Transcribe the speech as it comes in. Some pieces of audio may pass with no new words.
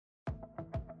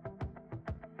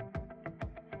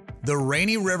The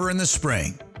Rainy River in the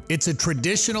spring. It's a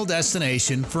traditional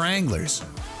destination for anglers.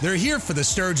 They're here for the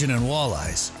sturgeon and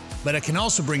walleyes, but it can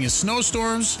also bring you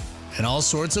snowstorms and all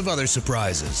sorts of other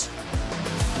surprises.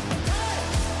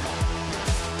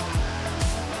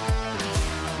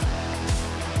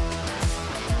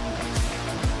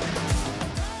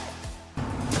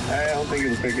 I don't think it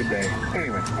was a good day.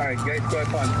 Anyway, all right, guys, go have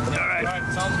fun. All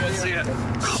right, sounds good. See ya.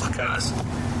 Oh my gosh.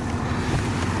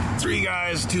 3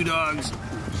 guys, 2 dogs,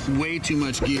 way too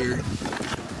much gear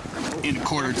in a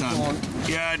quarter ton.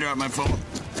 Yeah, I dropped my phone.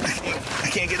 I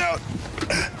can't get out.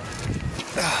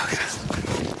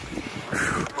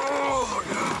 Oh,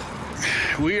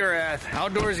 God. We are at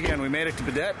outdoors again. We made it to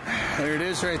Badette. There it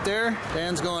is right there.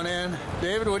 Dan's going in.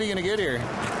 David, what are you going to get here?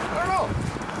 I don't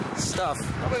know. Stuff.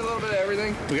 Probably a little bit of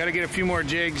everything. We got to get a few more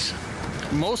jigs.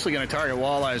 Mostly going to target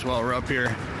walleyes while we're up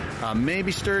here.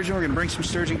 Maybe sturgeon. We're going to bring some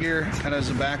sturgeon gear kind of as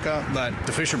a backup, but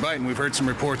the fish are biting. We've heard some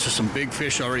reports of some big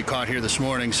fish already caught here this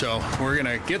morning, so we're going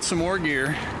to get some more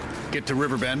gear, get to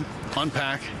Riverbend,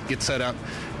 unpack, get set up,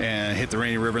 and hit the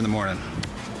Rainy River in the morning.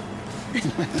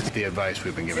 The advice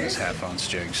we've been given is half-ounce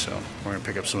jigs, so we're going to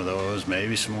pick up some of those,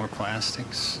 maybe some more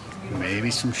plastics, maybe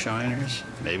some shiners,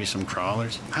 maybe some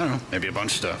crawlers. I don't know, maybe a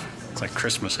bunch of stuff. It's like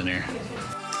Christmas in here.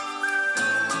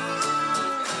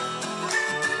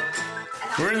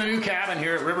 We're in the new cabin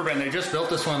here at Riverbend. They just built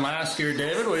this one last year.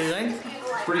 David, what do you think?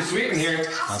 Pretty sweet in here.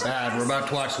 Not bad. We're about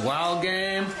to watch the wild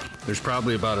game. There's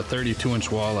probably about a 32-inch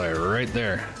walleye right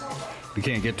there. We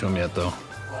can't get to him yet, though.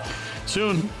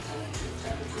 Soon.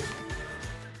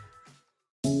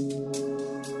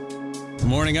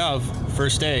 Morning of,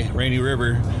 first day, Rainy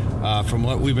River. From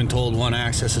what we've been told, one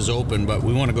access is open, but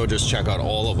we want to go just check out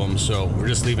all of them. So we're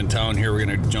just leaving town here. We're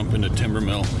going to jump into Timber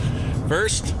Mill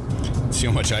first. See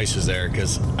how much ice is there,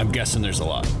 because I'm guessing there's a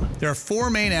lot. There are 4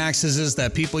 main accesses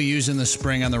that people use in the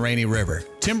spring on the Rainy River: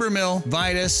 Timber Mill,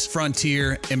 Vitus,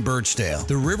 Frontier, and Birchdale.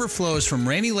 The river flows from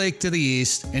Rainy Lake to the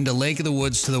east into Lake of the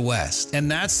Woods to the west,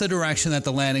 and that's the direction that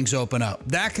the landings open up.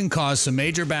 That can cause some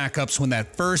major backups when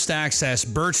that first access,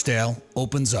 Birchdale,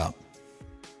 opens up.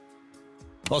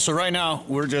 Well, so right now,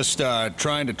 we're just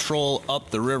trying to troll up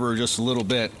the river just a little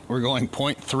bit. We're going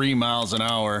 0.3 miles an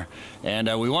hour, and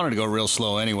we wanted to go real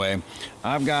slow anyway.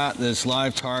 I've got this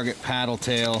live target paddle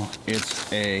tail.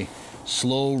 It's a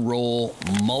slow roll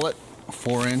mullet,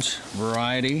 4-inch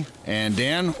variety. And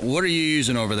Dan, what are you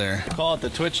using over there? I call it the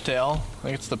twitch tail. I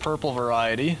think it's the purple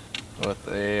variety with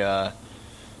a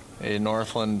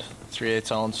Northland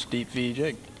 3/8 ounce deep V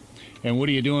jig. And what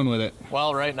are you doing with it?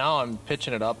 Well, right now I'm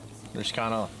pitching it up. There's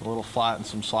kind of a little flat and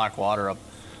some slack water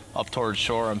up towards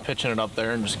shore. I'm pitching it up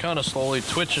there and just kind of slowly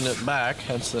twitching it back,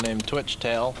 hence the name twitch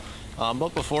tail. But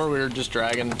before we were just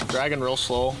dragging real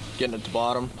slow, getting it to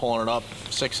bottom, pulling it up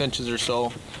 6 inches or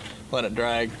so, letting it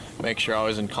drag, make sure I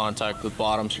was in contact with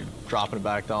bottom, so you're dropping it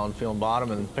back down, feeling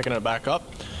bottom, and picking it back up.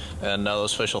 And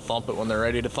those fish will thump it when they're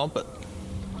ready to thump it.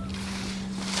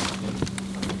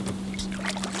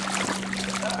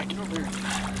 Get over here.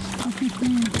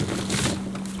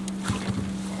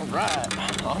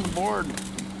 Right, on the board,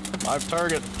 live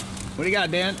target. What do you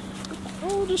got, Dan?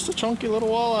 Oh, just a chunky little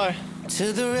walleye.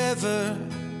 To the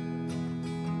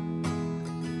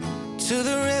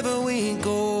river we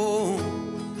go.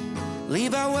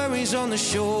 Leave our worries on the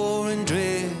shore and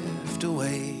drift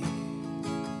away.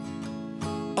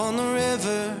 On the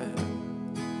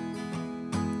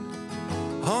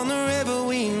river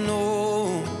we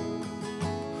know.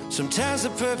 Sometimes the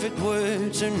perfect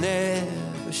words are never.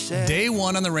 Day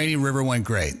 1 on the Rainy River went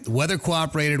great. The weather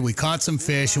cooperated, we caught some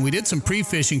fish, and we did some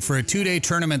pre-fishing for a 2-day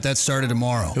tournament that started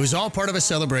tomorrow. It was all part of a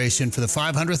celebration for the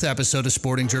 500th episode of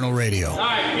Sporting Journal Radio. All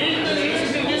right, Ethan, you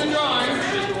can do the drawing.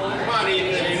 Come on,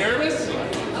 Ethan. Are you nervous?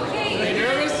 Okay. Are you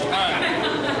nervous? All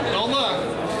right. Don't look.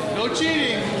 No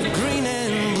cheating. Green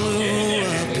and blue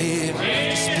up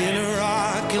here. Spin a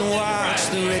rock and watch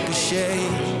the ricochet.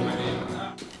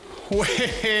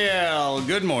 Well,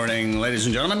 good morning, ladies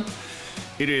and gentlemen.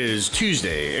 It is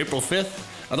Tuesday, April 5th,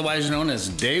 otherwise known as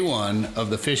day 1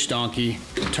 of the Fish Donkey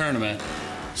Tournament.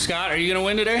 Scott, are you gonna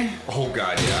win today? Oh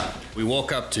God, yeah. We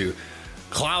woke up to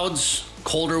clouds,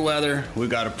 colder weather. We've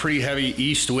got a pretty heavy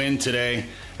east wind today.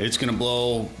 It's gonna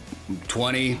blow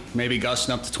 20, maybe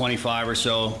gusting up to 25 or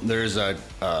so. There's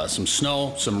some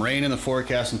snow, some rain in the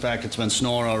forecast. In fact, it's been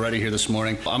snowing already here this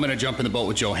morning. I'm gonna jump in the boat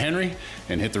with Joe Henry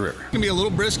and hit the river. It's gonna be a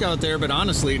little brisk out there, but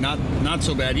honestly, not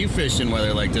so bad. You fished in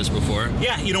weather like this before.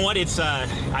 Yeah, you know what? It's I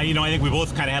think we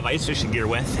both kind of have ice fishing gear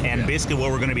with, and basically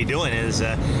what we're going to be doing is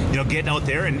getting out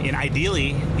there and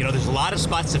ideally, there's a lot of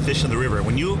spots to fish in the river.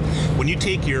 When you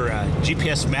take your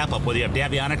GPS map up, whether you have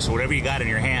Davionics or whatever you got in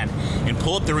your hand, and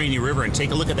pull up the Rainy River and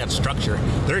take a look at that structure.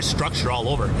 There's structure all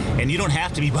over, and you don't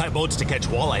have to be by boats to catch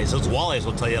walleyes. Those walleyes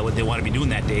will tell you what they want to be doing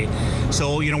that day.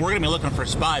 So, you know, we're going to be looking for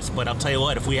spots, but I'll tell you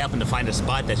what, if we happen to find a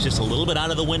spot that's just a little bit out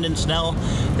of the wind and snow,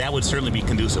 that would certainly be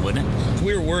conducive, wouldn't it?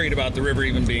 We were worried about the river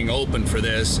even being open for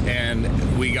this,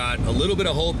 and we got a little bit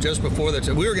of hope just before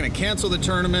we were going to cancel the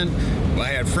tournament. I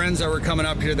had friends that were coming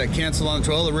up here that canceled on the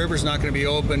 12. The river's not going to be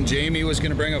open. Jamie was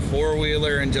going to bring a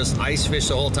four-wheeler and just ice fish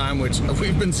the whole time, which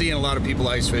we've been seeing a lot of people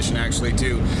ice fishing actually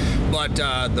too. But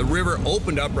the river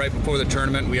opened up right before the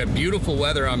tournament. We had beautiful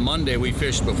weather on Monday. We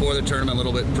fished before the tournament, a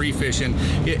little bit pre-fishing,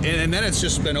 and then it's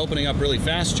just been opening up really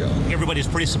fast, Joe. Everybody's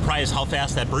pretty surprised how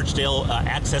fast that Birchdale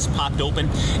access popped open.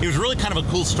 It was really kind of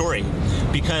a cool story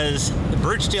because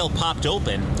Birchdale popped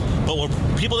open, but what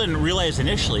people didn't realize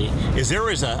initially is there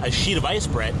was a sheet of ice,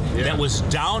 Brett, that was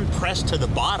down pressed to the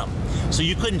bottom. So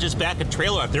you couldn't just back a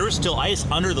trailer up. There was still ice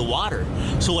under the water.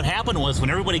 So what happened was when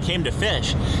everybody came to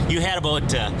fish, you had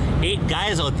about 8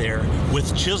 guys out there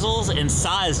with chisels and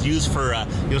saws used for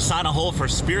sawing a hole for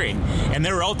spearing. And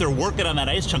they were out there working on that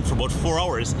ice chunk for about 4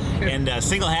 hours. And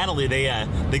single-handedly,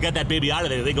 they got that baby out of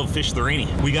there. They go fish the Rainy.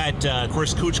 We got, of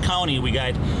course, Cooch County. We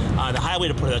got the highway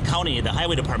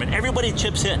department. Everybody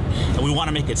chips in, and we want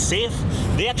to make it safe.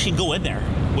 They actually go in there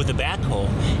with a backhoe,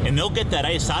 and they'll get that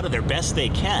ice out of there best they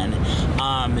can,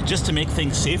 just to make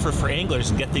things safer for anglers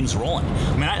and get things rolling.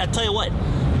 I mean, I tell you what,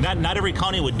 not every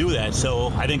county would do that, so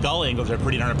I think all anglers are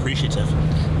pretty darn appreciative.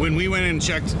 When we went and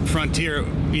checked Frontier,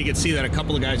 you could see that a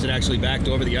couple of guys had actually backed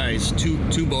over the ice.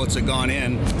 Two boats had gone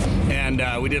in,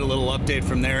 and we did a little update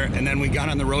from there. And then we got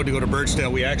on the road to go to Birchdale.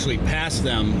 We actually passed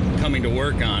them coming to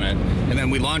work on it, and then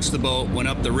we launched the boat, went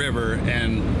up the river,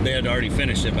 and they had already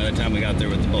finished it by the time we got there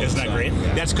with the boat. Isn't that great?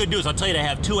 Yeah. That's good news. I'll tell you, to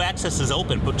have 2 accesses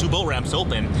open, put 2 boat ramps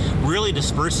open, really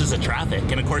disperses the traffic.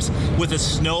 And of course, with the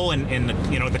snow and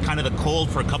the kind of the cold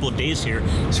for a couple of days here,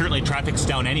 certainly traffic's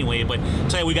down anyway. But I'll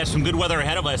tell you, we got some good weather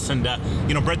ahead of us, and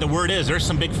Brett, the word is there's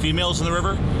some big females in the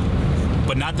river,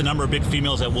 but not the number of big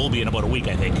females that will be in about a week,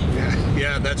 I think.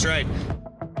 Yeah, that's right.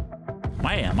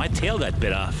 My tail got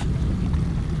bit off.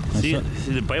 See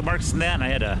the bite marks in that, and I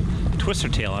had a twister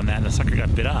tail on that, and the sucker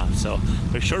got bit off. So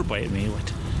they're short biting me.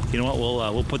 But you know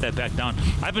what? We'll put that back down.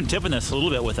 I've been tipping this a little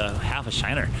bit with a half a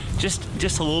shiner, just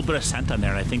a little bit of scent on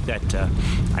there. And I think that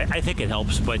I think it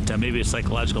helps, but maybe it's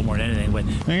psychological more than anything. But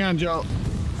hang on, Joe.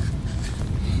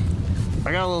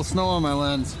 I got a little snow on my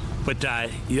lens. But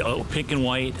pink and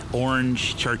white,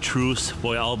 orange, chartreuse,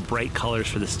 boy, all bright colors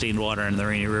for the stained water in the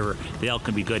Rainy River. They all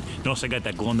can be good. Notice I got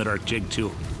that glow-in-the-dark jig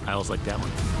too. I always like that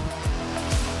one.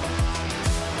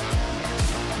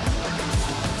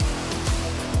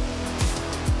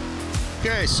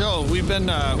 Okay, so we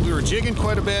were jigging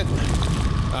quite a bit,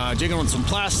 jigging with some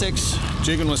plastics,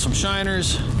 jigging with some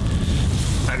shiners.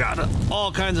 I got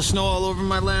all kinds of snow all over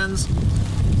my lens.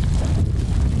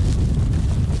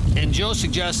 And Joe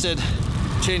suggested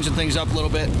changing things up a little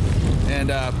bit and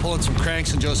pulling some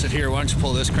cranks. And Joe said, here, why don't you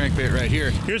pull this crankbait right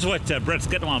here? Here's what Brett's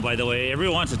getting on, by the way.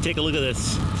 Everyone wants to take a look at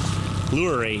this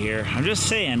lure right here. I'm just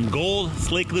saying, gold,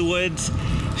 Slakely Woods,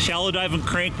 shallow diving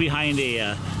crank behind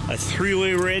a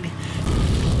 3-way rig.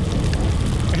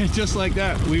 And just like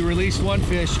that, we released one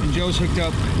fish and Joe's hooked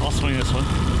up. I'll swing this one.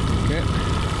 Okay.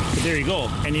 But there you go.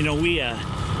 And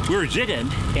we were jigging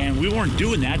and we weren't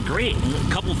doing that great. A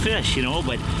couple fish,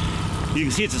 but you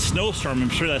can see it's a snowstorm. I'm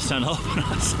sure that's not helping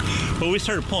us. But we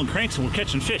started pulling cranks and we're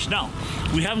catching fish. Now,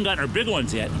 we haven't gotten our big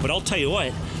ones yet, but I'll tell you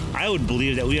what, I would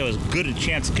believe that we have as good a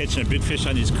chance of catching a big fish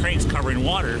on these cranks covering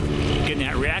water, getting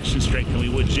that reaction strength than we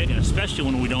would jigging, especially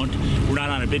when we're not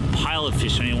on a big pile of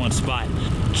fish on any one spot.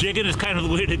 Jigging is kind of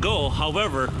the way to go.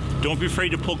 However, don't be afraid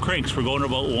to pull cranks. We're going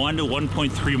about 1 to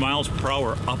 1.3 miles per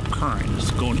hour up current.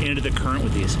 Just going into the current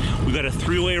with these. We got a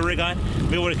 3-way rig on.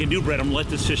 Maybe what I can do, Brett, I'm gonna let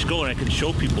this fish go and I can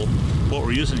show people what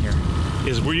we're using here.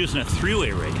 Is we're using a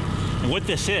 3-way rig. And what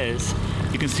this is,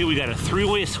 you can see we got a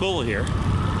 3-way swivel here.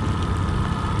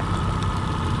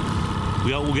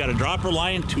 We got a dropper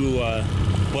line to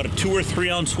about a 2 or 3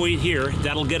 ounce weight here.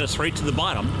 That'll get us right to the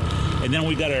bottom. And then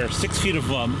we got our 6 feet of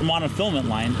monofilament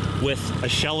line with a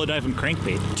shallow diving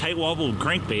crankbait. Tight wobble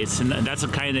crankbaits, and that's the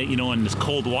kind that, in this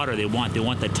cold water they want. They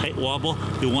want that tight wobble.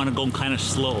 They want to go kind of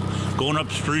slow. Going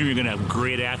upstream, you're going to have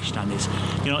great action on these.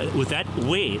 With that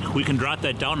weight, we can drop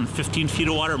that down in 15 feet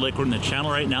of water like we're in the channel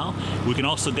right now. We can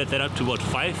also get that up to about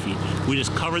 5 feet. We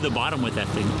just cover the bottom with that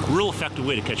thing. Real effective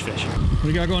way to catch fish. What do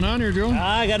you got going on here, Joe?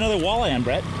 I got another walleye on,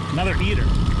 Brett. Another heater.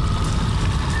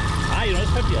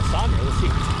 This might be a sauger. Let's see.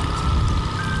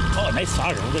 Oh, a nice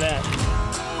sauger. Look at that.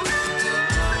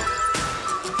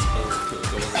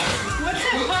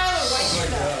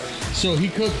 So he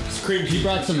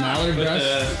brought some mallard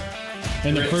breast.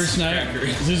 And the first night,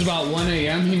 this is about 1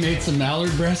 a.m. He made some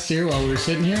mallard breasts here while we were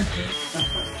sitting here. Is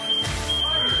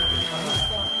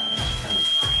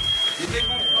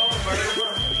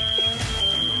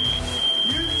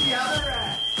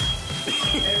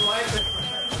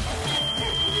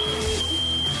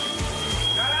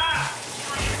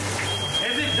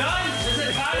it done? Is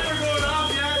it time for going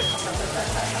off yet?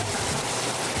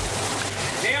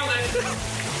 Nailed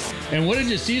it. And what did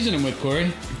you season them with,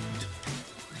 Cory?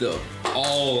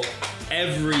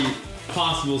 Every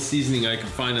possible seasoning I could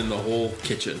find in the whole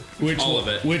kitchen. All of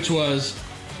it. Which was?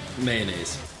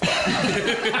 Mayonnaise.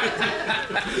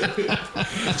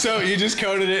 So you just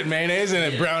coated it in mayonnaise and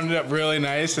it browned it up really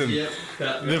nice, and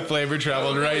the flavor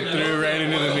traveled right through, right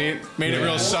into the meat. Made it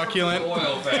real succulent.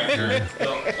 Oil factor.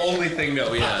 The only thing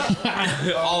that we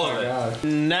had. All of it.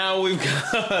 Now we've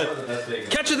got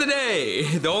catch of the day.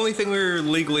 The only thing we're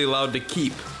legally allowed to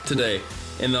keep today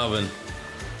in the oven.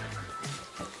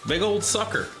 Big old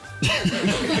sucker.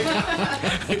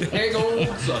 Big old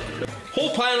sucker.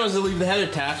 Whole plan was to leave the head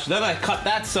attached. Then I cut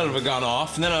that son of a gun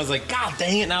off, and then I was like, God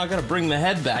dang it! Now I gotta bring the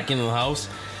head back into the house.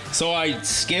 So I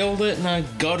scaled it and I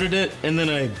gutted it, and then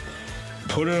I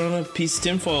put it on a piece of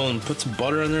tinfoil and put some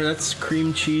butter on there. That's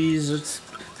cream cheese. It's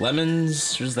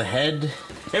lemons. There's the head.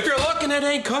 If you're looking, it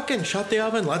ain't cooking. Shut the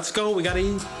oven. Let's go. We gotta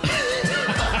eat.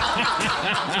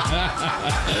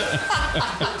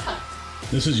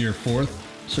 This is your 4th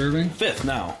serving? 5th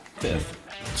now. 5th.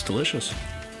 It's delicious.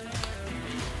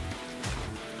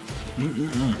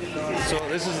 So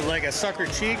this is like a sucker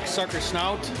cheek, sucker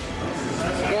snout.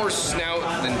 More snout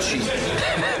than cheek.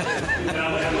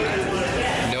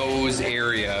 Nose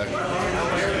area. All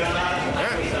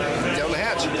right, down the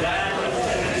hatch.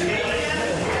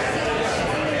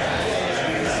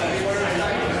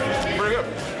 Pretty good.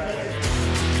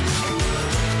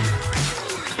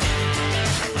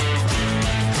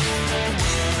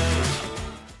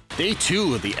 Day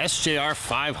 2 of the SJR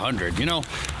 500. You know,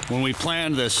 when we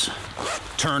planned this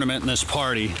tournament and this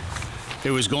party,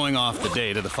 it was going off the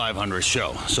date of the 500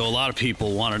 show. So a lot of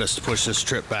people wanted us to push this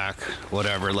trip back,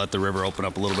 whatever, let the river open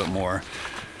up a little bit more.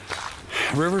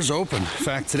 River's open. In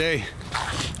fact, today,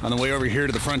 on the way over here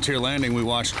to the Frontier Landing, we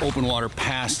watched open water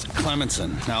past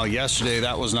Clemenson. Now, yesterday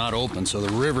that was not open, so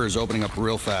the river is opening up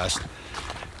real fast.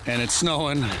 And it's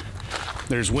snowing.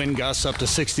 There's wind gusts up to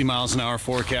 60 miles an hour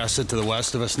forecasted to the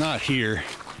west of us. Not here,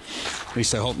 at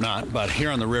least I hope not, but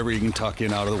here on the river you can tuck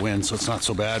in out of the wind, so it's not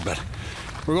so bad. But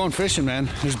we're going fishing, man.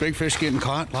 There's big fish getting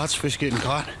caught, lots of fish getting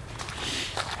caught.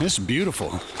 It's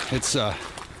beautiful. It's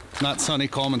not sunny,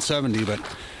 calm and 70, but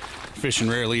fishing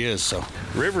rarely is, so.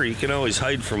 River, you can always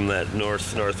hide from that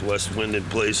northwest wind in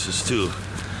places too.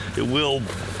 It will,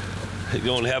 you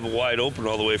don't have it wide open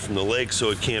all the way from the lake,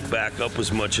 so it can't back up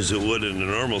as much as it would in a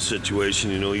normal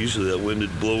situation. You know, usually that wind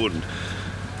would blow it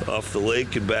off the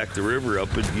lake and back the river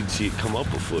up, and you'd see it come up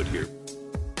a foot here.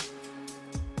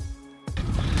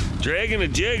 Dragging a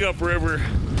jig upriver.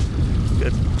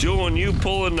 Got Joe and you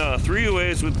pulling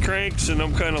 3-ways with cranks, and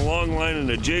I'm kind of long lining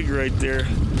a jig right there.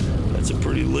 That's a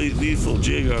pretty lethal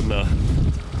jig on the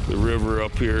river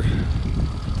up here.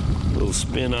 Little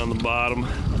spin on the bottom.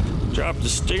 Dropped a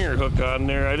stinger hook on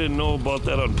there. I didn't know about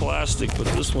that on plastic, but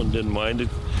this one didn't mind it.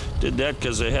 Did that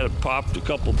because I had it popped a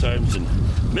couple times and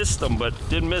missed them, but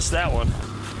didn't miss that one.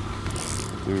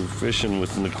 We were fishing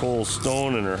with Nicole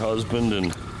Stone and her husband,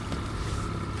 and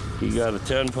he got a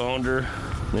 10-pounder.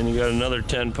 Then he got another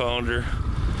 10-pounder.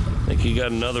 I think he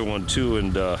got another one too,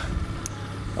 and I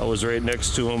was right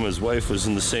next to him. His wife was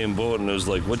in the same boat, and I was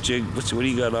like, what jig, what do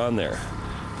you got on there?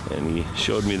 And he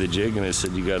showed me the jig, and I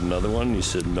said, you got another one? And he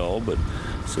said, no, but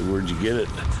I said, where'd you get it?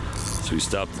 So we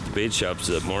stopped at the bait shops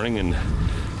that morning and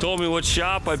told me what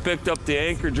shop. I picked up the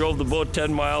anchor, drove the boat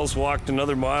 10 miles, walked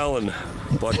another mile, and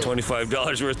bought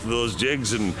 $25 worth of those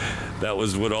jigs, and that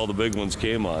was what all the big ones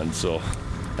came on. So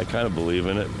I kind of believe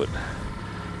in it, but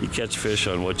you catch fish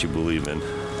on what you believe in.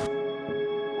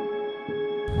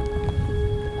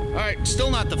 All right, still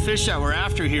not the fish that we're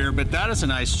after here, but that is a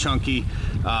nice chunky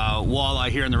walleye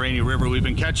here in the Rainy River. We've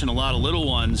been catching a lot of little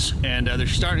ones, and they're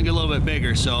starting to get a little bit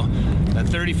bigger, so that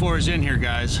 34 is in here,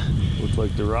 guys. Looked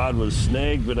like the rod was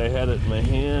snagged, but I had it in my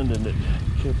hand, and it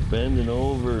kept bending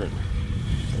over, and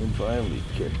finally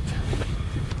kicked.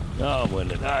 Oh,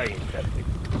 when it, I ain't got it.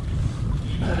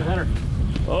 Better.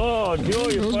 Oh, Joe,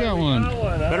 you finally got one.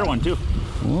 huh? Better one, too.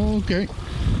 Okay.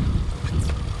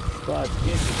 God,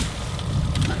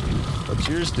 what's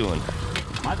yours doing?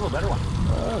 Mine's a little better one.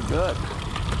 Oh, good.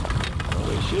 Well,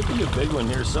 there should be a big one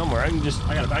here somewhere. I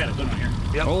got a good one here.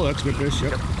 Yep. Oh, that's good fish.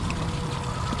 Yep.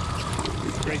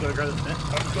 Great, go grab this.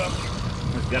 Up.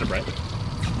 Got it, Brett. Is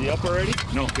he up already?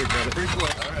 No, here, grab it. Pretty cool.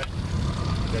 All right.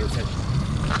 Better fish.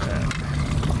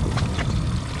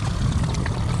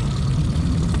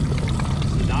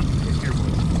 The donkey fish here,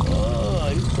 boys. Oh,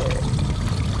 he's there.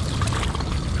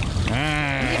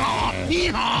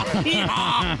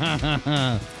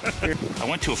 I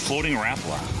went to a floating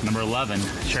rapala, number 11,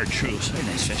 chartreuse. Very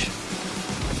nice fish.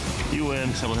 You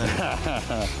win. So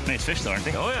nice fish, though, aren't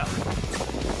they? Oh, yeah.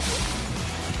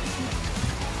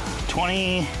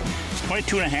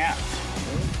 22 and a half.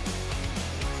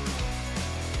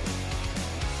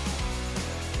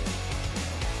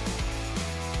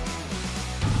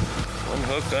 One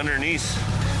hook underneath.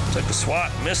 Took a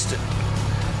swat, missed it.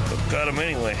 But got him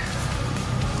anyway.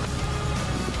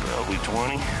 Probably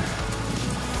 20.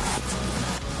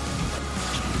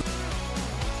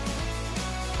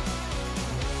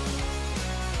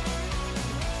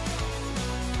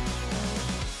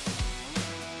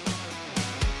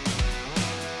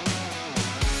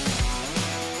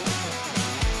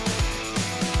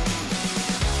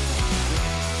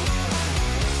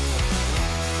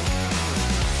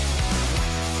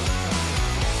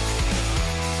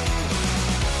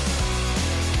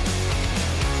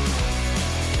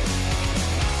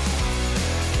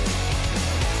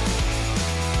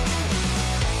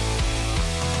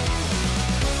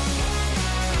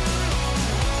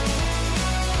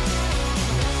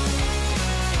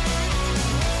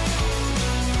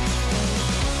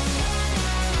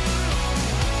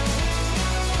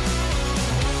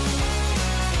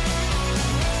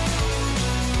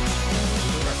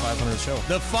 Show.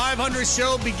 The 500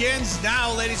 show begins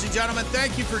now, ladies and gentlemen.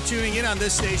 Thank you for tuning in on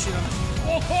this station.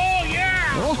 Oh, yeah!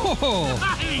 Oh,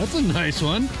 that's a nice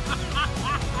one.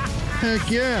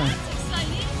 Heck yeah. That's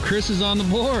exciting. Chris is on the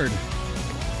board.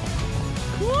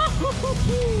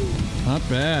 Not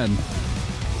bad.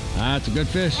 That's a good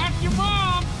fish. That's your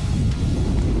mom.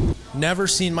 Never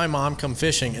seen my mom come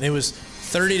fishing, and it was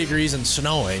 30 degrees and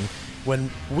snowing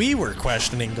when we were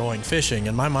questioning going fishing,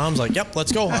 and my mom's like, yep,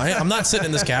 let's go. I'm not sitting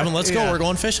in this cabin. Let's go. We're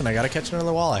going fishing. I got to catch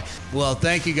another walleye. Well,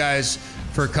 thank you guys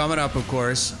for coming up, of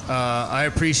course. I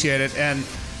appreciate it. And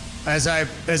as I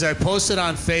posted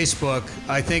on Facebook,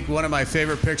 I think one of my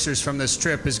favorite pictures from this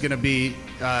trip is going to be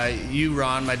you,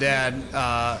 Ron, my dad,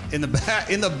 in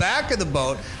the back of the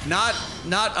boat, not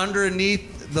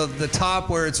underneath the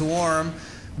top where it's warm,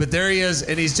 but there he is,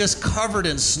 and he's just covered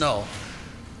in snow.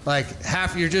 Like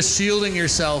you're just shielding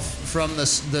yourself from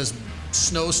this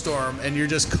snowstorm, and you're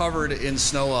just covered in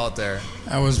snow out there.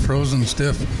 I was frozen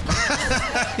stiff.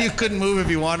 You couldn't move if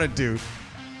you wanted to.